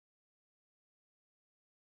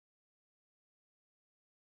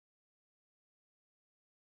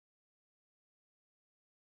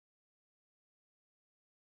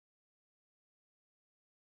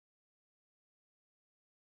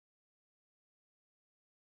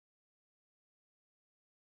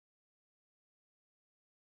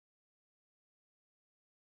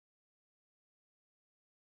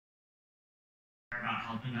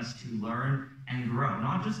about helping us to learn and grow,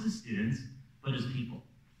 not just as students, but as people,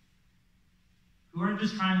 who aren't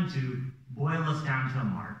just trying to boil us down to a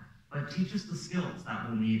mark, but teach us the skills that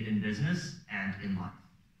we'll need in business and in life.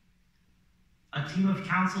 A team of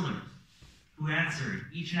counselors who answered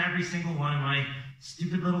each and every single one of my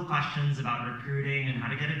stupid little questions about recruiting and how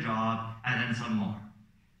to get a job, and then some more.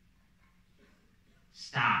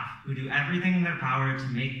 Staff who do everything in their power to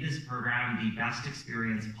make this program the best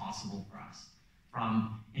experience possible for us,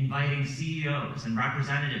 from inviting CEOs and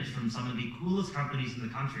representatives from some of the coolest companies in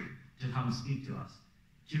the country to come speak to us,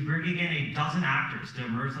 to bringing in a dozen actors to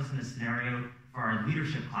immerse us in a scenario for our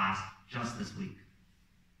leadership class just this week.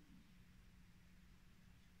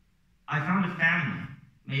 I found a family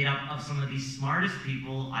made up of some of the smartest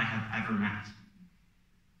people I have ever met.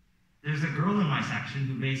 There's a girl in my section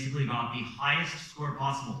who basically got the highest score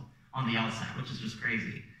possible on the LSAT, which is just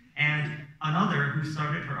crazy, and another who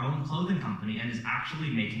started her own clothing company and is actually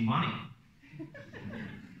making money.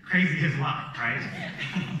 Crazy as well, right?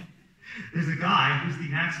 There's a guy who's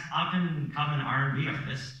the next up-and-coming R&B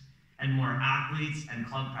artist, and more athletes and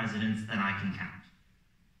club presidents than I can count.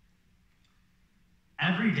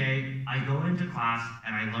 Every day, I go into class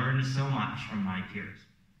and I learn so much from my peers.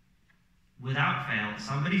 Without fail,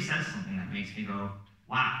 somebody says something that makes me go,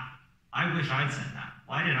 wow, I wish I'd said that.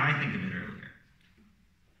 Why didn't I think of it earlier?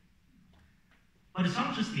 But it's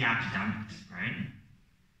not just the academics, right?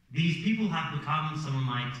 These people have become some of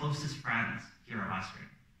my closest friends here at Western.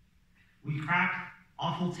 We crack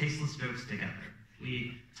awful, tasteless jokes together.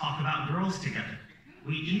 We talk about girls together.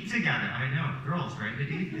 We eat together. I know, girls, right?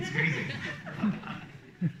 It's crazy.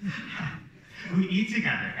 We eat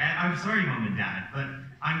together. And I'm sorry, Mom and Dad, but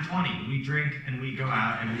I'm 20. We drink and we go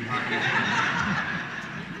out and we party.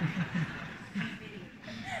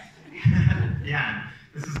 Yeah,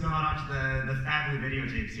 this is going on to the family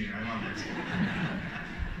videotapes here. I love it.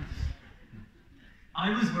 I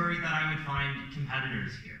was worried that I would find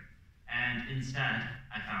competitors here, and instead,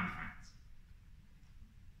 I found friends.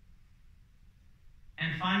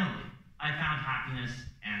 And finally, I found happiness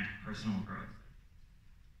and personal growth.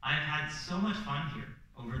 I've had so much fun here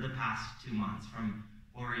over the past 2 months, from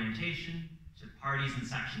orientation to parties and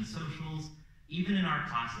section socials, even in our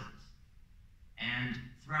classes. And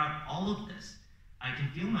throughout all of this, I can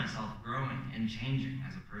feel myself growing and changing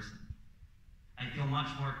as a person. I feel much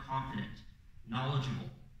more confident, knowledgeable,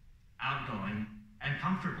 outgoing, and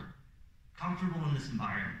comfortable. Comfortable in this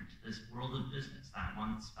environment, this world of business that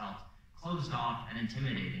once felt closed off and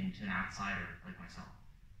intimidating to an outsider like myself.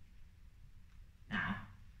 Now,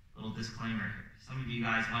 little disclaimer here. Some of you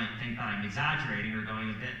guys might think that I'm exaggerating or going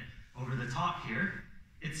a bit over the top here.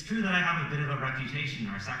 It's true that I have a bit of a reputation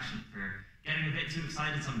in our section for getting a bit too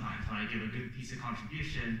excited sometimes when I give a good piece of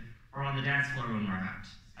contribution or on the dance floor when we're out.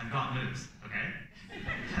 I've got moves, okay?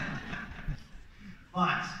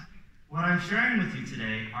 But what I'm sharing with you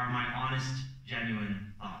today are my honest,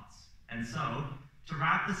 genuine thoughts. And so, to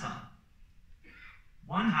wrap this up,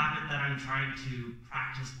 one habit that I'm trying to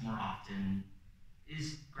practice more often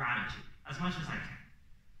is gratitude, as much as I can.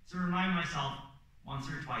 To remind myself once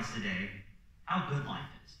or twice a day how good life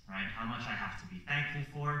is, right? How much I have to be thankful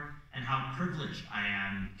for, and how privileged I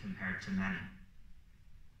am compared to many.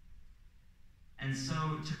 And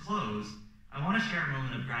so, to close, I want to share a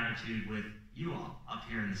moment of gratitude with you all up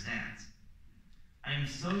here in the stands. I am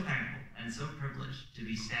so thankful and so privileged to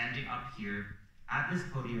be standing up here at this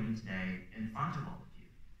podium today in front of all of you,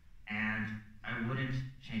 and I wouldn't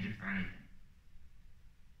change it for anything.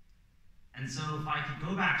 And so if I could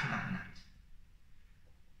go back to that night,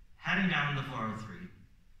 heading down the 403,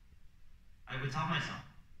 I would tell myself,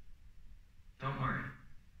 don't worry,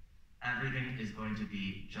 everything is going to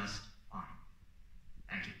be just fine.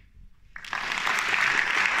 Thank you.